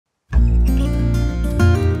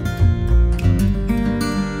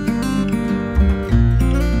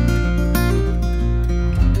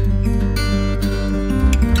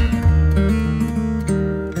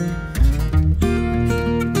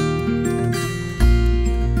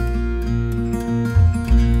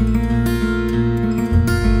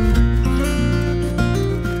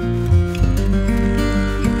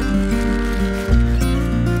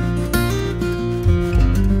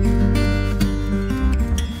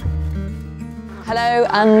Hello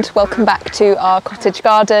and welcome back to our cottage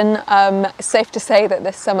garden. It's safe to say that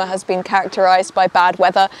this summer has been characterised by bad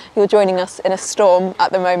weather. You're joining us in a storm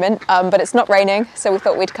at the moment, but it's not raining, so we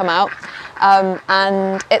thought we'd come out.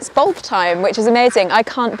 And it's bulb time, which is amazing. I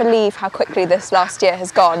can't believe how quickly this last year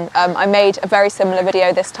has gone. I made a very similar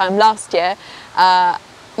video this time last year.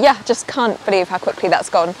 Yeah, just can't believe how quickly that's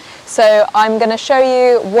gone. So I'm going to show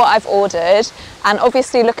you what I've ordered, and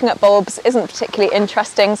obviously looking at bulbs isn't particularly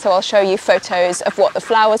interesting, so I'll show you photos of what the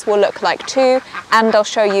flowers will look like too, and I'll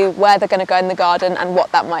show you where they're going to go in the garden and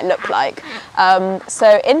what that might look like.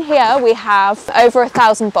 So in here we have over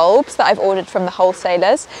 1,000 bulbs that I've ordered from the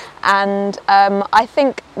wholesalers, and I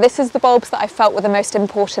think this is the bulbs that I felt were the most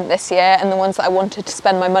important this year and the ones that I wanted to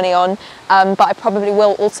spend my money on, but I probably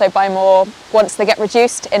will also buy more once they get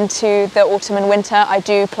reduced into the autumn and winter. I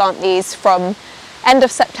do plant these from end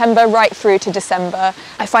of September right through to December.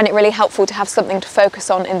 I find it really helpful to have something to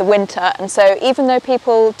focus on in the winter, and so even though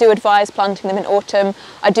people do advise planting them in autumn,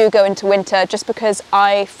 I do go into winter just because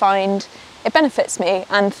I find it benefits me,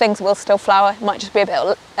 and things will still flower. It might just be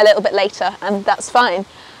a little bit later, and that's fine.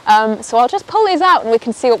 So I'll just pull these out and we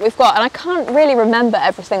can see what we've got, and I can't really remember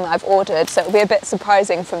everything that I've ordered, so it'll be a bit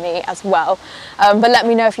surprising for me as well. But let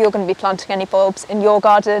me know if you're going to be planting any bulbs in your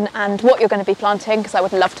garden and what you're going to be planting, because I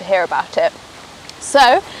would love to hear about it.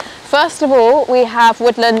 So first of all, we have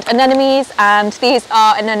woodland anemones, and these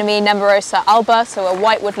are Anemone nemorosa alba, so a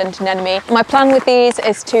white woodland anemone. My plan with these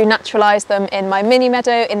is to naturalise them in my mini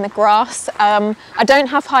meadow in the grass. I don't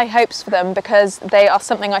have high hopes for them because they are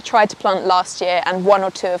something I tried to plant last year and 1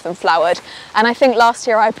 or 2 of them flowered, and I think last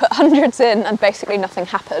year I put hundreds in and basically nothing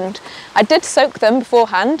happened. I did soak them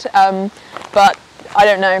beforehand, but I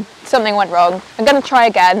don't know, something went wrong. I'm going to try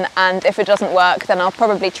again, and if it doesn't work then I'll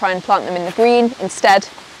probably try and plant them in the green instead,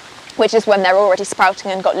 which is when they're already sprouting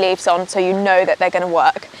and got leaves on, so you know that they're going to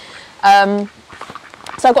work.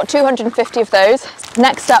 So I've got 250 of those.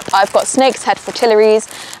 Next up I've got snake's head fritillaries.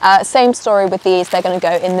 Same story with these, they're going to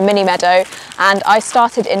go in the mini meadow, and I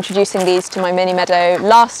started introducing these to my mini meadow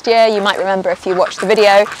last year, you might remember if you watched the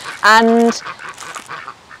video, and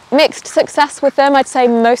mixed success with them. I'd say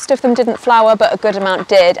most of them didn't flower, but a good amount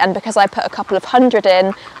did, and because I put a couple of hundred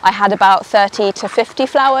in, I had about 30 to 50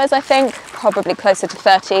 flowers, I think, probably closer to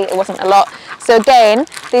 30, it wasn't a lot. So again,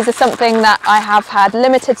 these are something that I have had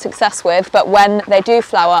limited success with, but when they do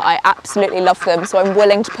flower I absolutely love them, so I'm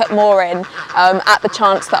willing to put more in at the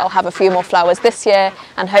chance that I'll have a few more flowers this year,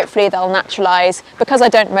 and hopefully they'll naturalise. Because I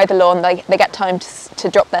don't mow the lawn, they get time to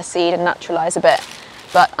drop their seed and naturalise a bit,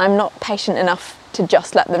 but I'm not patient enough to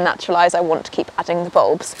just let them naturalise. I want to keep adding the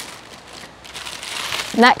bulbs.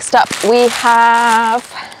 Next up we have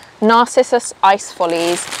Narcissus ice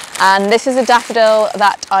follies, and this is a daffodil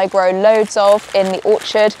that I grow loads of in the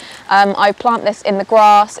orchard. I plant this in the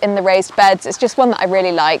grass, in the raised beds. It's just one that I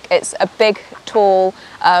really like. It's a big tall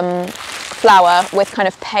flower with kind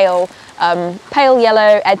of pale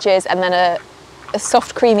yellow edges and then a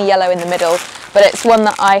soft creamy yellow in the middle, but it's one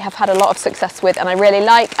that I have had a lot of success with and I really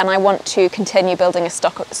like, and I want to continue building a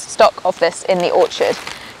stock of this in the orchard.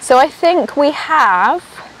 So I think we have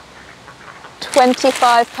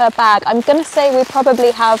 25 per bag. I'm going to say we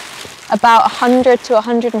probably have about 100 to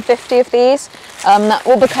 150 of these. That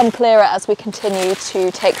will become clearer as we continue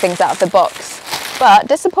to take things out of the box. But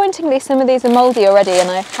disappointingly, some of these are mouldy already, and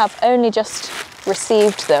I have only just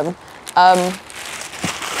received them.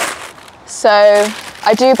 So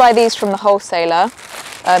I do buy these from the wholesaler.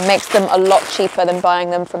 Makes them a lot cheaper than buying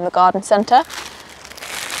them from the garden centre.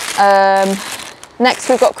 Next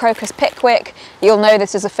we've got Crocus Pickwick. You'll know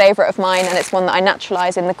this is a favourite of mine, and it's one that I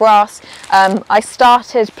naturalise in the grass. I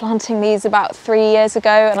started planting these about 3 years ago,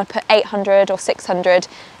 and I put 800 or 600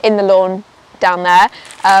 in the lawn down there.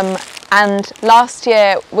 And last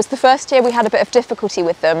year was the first year we had a bit of difficulty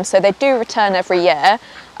with them, so they do return every year.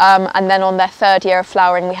 And then on their 3rd year of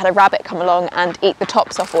flowering we had a rabbit come along and eat the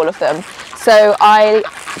tops off all of them. So I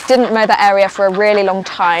didn't mow that area for a really long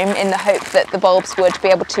time in the hope that the bulbs would be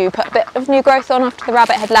able to put a bit of new growth on after the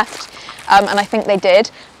rabbit had left, and I think they did,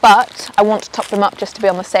 but I want to top them up just to be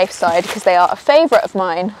on the safe side because they are a favourite of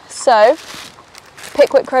mine. So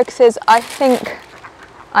Pickwick crocuses, I think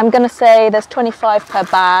I'm going to say there's 25 per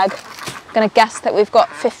bag. I'm going to guess that we've got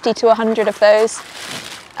 50 to 100 of those.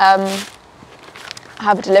 I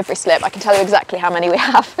have a delivery slip, I can tell you exactly how many we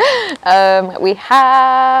have. We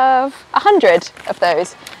have 100 of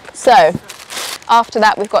those. So After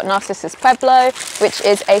that we've got Narcissus Pueblo, which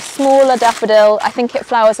is a smaller daffodil. I think it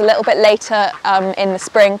flowers a little bit later in the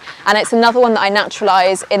spring, and it's another one that I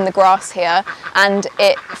naturalise in the grass here, and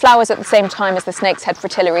it flowers at the same time as the snake's head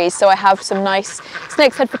fritillaries. So I have some nice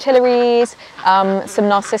snake's head fritillaries, some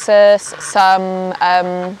narcissus, some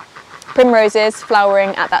primroses flowering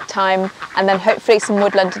at that time, and then hopefully some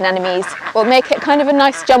woodland anemones will make it kind of a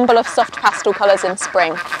nice jumble of soft pastel colours in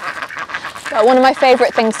spring. But one of my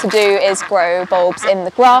favourite things to do is grow bulbs in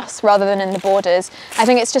the grass rather than in the borders. I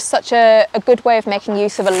think it's just such a good way of making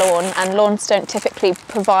use of a lawn, and lawns don't typically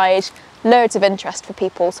provide loads of interest for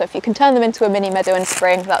people, so if you can turn them into a mini meadow in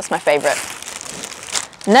spring, that's my favourite.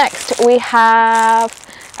 Next we have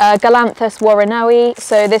Galanthus warrenaui.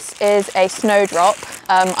 So this is a snowdrop.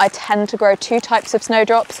 I tend to grow two types of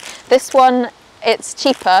snowdrops. This one, it's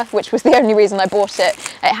cheaper, which was the only reason I bought it.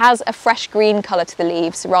 It has a fresh green colour to the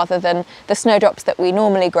leaves rather than the snowdrops that we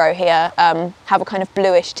normally grow here have a kind of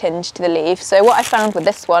bluish tinge to the leaf. So what I found with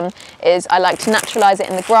this one is I like to naturalise it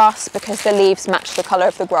in the grass because the leaves match the colour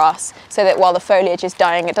of the grass, so that while the foliage is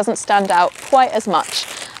dying it doesn't stand out quite as much.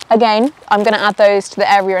 Again, I'm going to add those to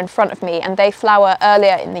the area in front of me, and they flower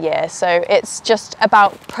earlier in the year, so it's just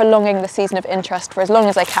about prolonging the season of interest for as long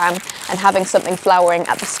as I can and having something flowering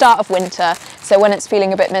at the start of winter, so when it's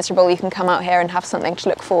feeling a bit miserable you can come out here and have something to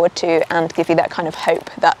look forward to and give you that kind of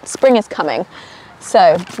hope that spring is coming.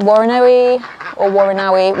 So warrenaui or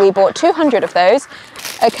warrenaui, we bought 200 of those.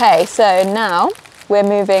 Okay, so now we're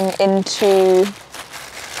moving into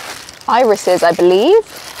irises, I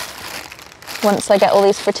believe. Once I get all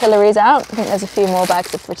these fritillaries out, I think there's a few more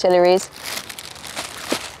bags of fritillaries.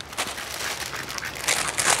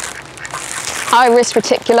 Iris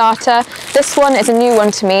reticulata. This one is a new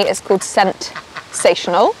one to me. It's called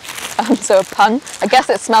Scentsational, so a pun. I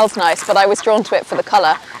guess it smells nice, but I was drawn to it for the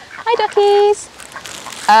colour. Hi duckies!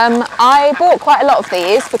 I bought quite a lot of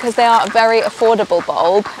these because they are a very affordable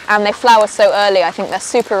bulb and they flower so early. I think they're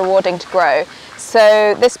super rewarding to grow.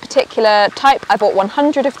 So this particular type, I bought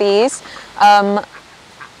 100 of these, and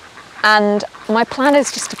my plan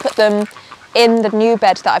is just to put them in the new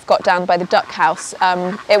bed that I've got down by the duck house.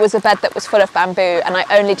 It was a bed that was full of bamboo, and I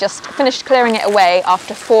only just finished clearing it away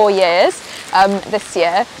after 4 years this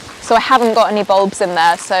year, so I haven't got any bulbs in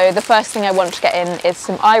there. So the first thing I want to get in is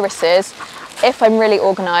some irises. If I'm really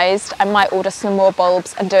organised, I might order some more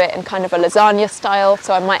bulbs and do it in kind of a lasagna style,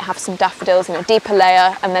 so I might have some daffodils in a deeper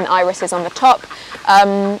layer and then irises on the top,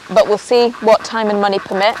 but we'll see what time and money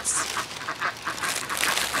permits.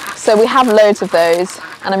 So we have loads of those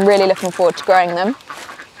and I'm really looking forward to growing them.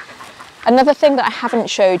 Another thing that I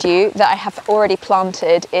haven't showed you that I have already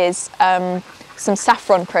planted is some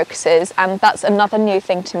saffron crocuses, and that's another new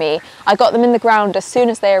thing to me. I got them in the ground as soon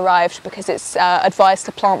as they arrived because it's advised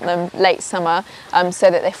to plant them late summer so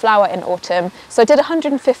that they flower in autumn. So I did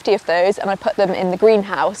 150 of those and I put them in the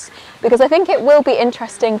greenhouse because I think it will be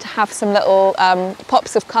interesting to have some little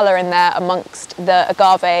pops of colour in there amongst the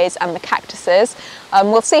agaves and the cactuses.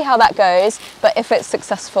 We'll see how that goes, but if it's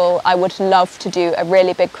successful I would love to do a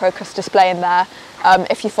really big crocus display in there.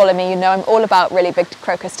 If you follow me, you know I'm all about really big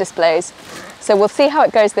crocus displays. So we'll see how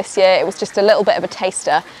it goes this year. It was just a little bit of a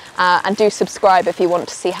taster, and do subscribe if you want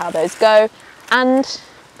to see how those go. And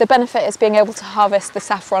the benefit is being able to harvest the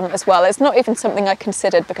saffron as well. It's not even something I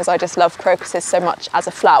considered because I just love crocuses so much as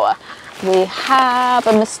a flower. We have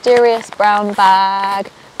a mysterious brown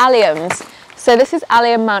bag, alliums. So this is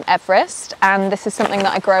Allium Mount Everest, and this is something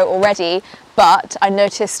that I grow already, but I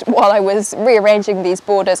noticed while I was rearranging these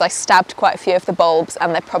borders I stabbed quite a few of the bulbs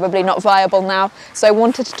and they're probably not viable now, so I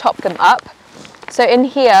wanted to top them up. So in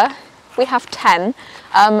here we have 10,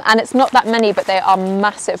 and it's not that many, but they are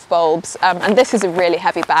massive bulbs, and this is a really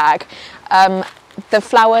heavy bag. The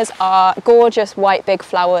flowers are gorgeous white big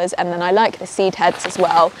flowers, and then I like the seed heads as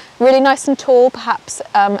well. Really nice and tall, perhaps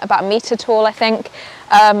about a metre tall I think,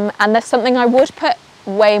 and there's something I would put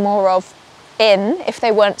way more of in if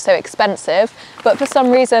they weren't so expensive, but for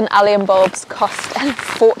some reason allium bulbs cost a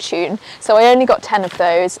fortune, so I only got 10 of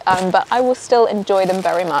those, but I will still enjoy them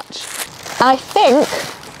very much. I think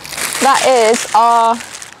that is our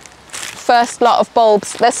first lot of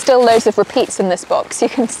bulbs. There's still loads of repeats in this box. You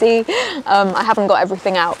can see I haven't got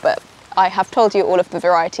everything out, but I have told you all of the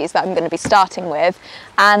varieties that I'm going to be starting with,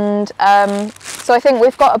 and so I think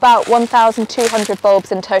we've got about 1,200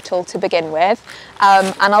 bulbs in total to begin with,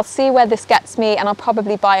 and I'll see where this gets me, and I'll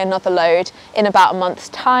probably buy another load in about a month's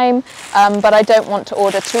time, but I don't want to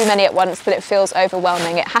order too many at once that it feels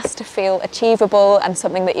overwhelming. It has to feel achievable and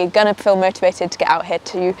something that you're going to feel motivated to get out here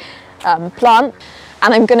to plant.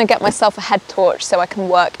 and I'm going to get myself a head torch so I can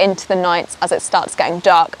work into the nights as it starts getting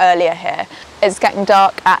dark earlier here. It's getting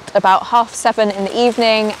dark at about 7:30 in the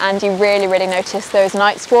evening, and you really notice those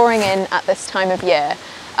nights drawing in at this time of year.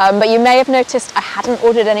 But you may have noticed I hadn't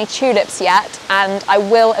ordered any tulips yet, and I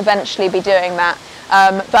will eventually be doing that.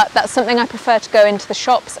 But that's something I prefer to go into the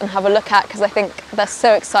shops and have a look at, because I think they're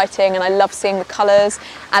so exciting and I love seeing the colours,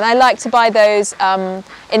 and I like to buy those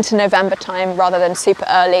into November time rather than super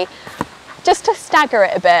early, just to stagger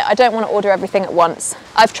it a bit. I don't want to order everything at once.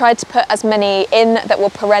 I've tried to put as many in that will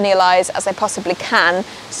perennialise as I possibly can,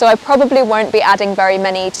 so I probably won't be adding very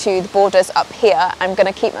many to the borders up here. I'm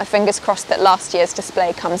going to keep my fingers crossed that last year's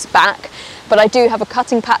display comes back, but I do have a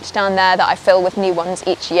cutting patch down there that I fill with new ones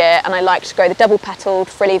each year, and I like to grow the double-petalled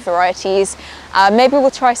frilly varieties. Maybe we'll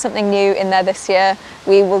try something new in there this year,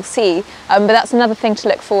 we will see, but that's another thing to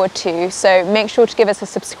look forward to. So make sure to give us a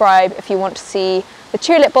subscribe if you want to see the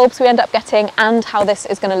tulip bulbs we end up getting and how this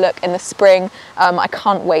is going to look in the spring. I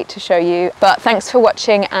can't wait to show you. But thanks for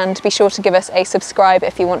watching, and be sure to give us a subscribe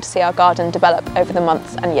if you want to see our garden develop over the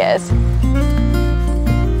months and years.